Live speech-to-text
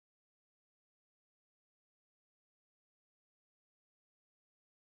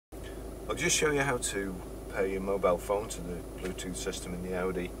I'll just show you how to pair your mobile phone to the Bluetooth system in the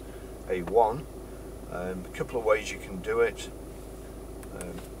Audi A1. A couple of ways you can do it.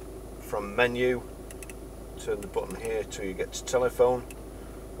 From menu, turn the button here till you get to telephone,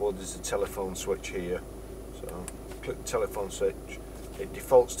 or there's a telephone switch here. So click the telephone switch. It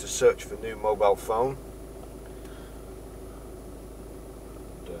defaults to search for new mobile phone.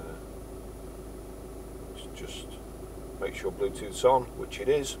 And, just make sure Bluetooth's on, which it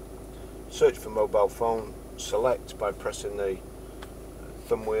is. Search for mobile phone, select by pressing the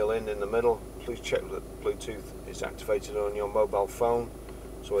thumb wheel in the middle. Please check that Bluetooth is activated on your mobile phone.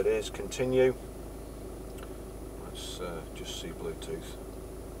 So it is. Continue. Let's just see Bluetooth.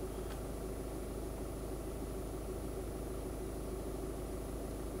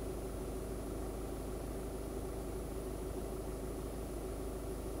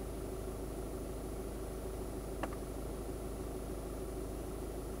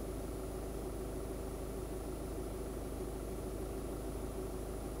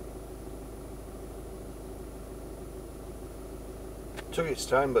 Took its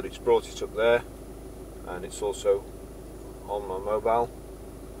time, but it's brought it up there, and it's also on my mobile.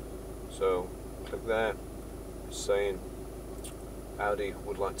 So click there. It's saying Audi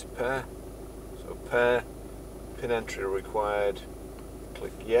would like to pair. So pair, pin entry required.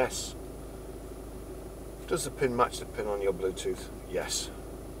 Click yes. Does the pin match the pin on your Bluetooth? Yes.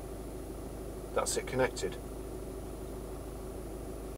 That's it connected.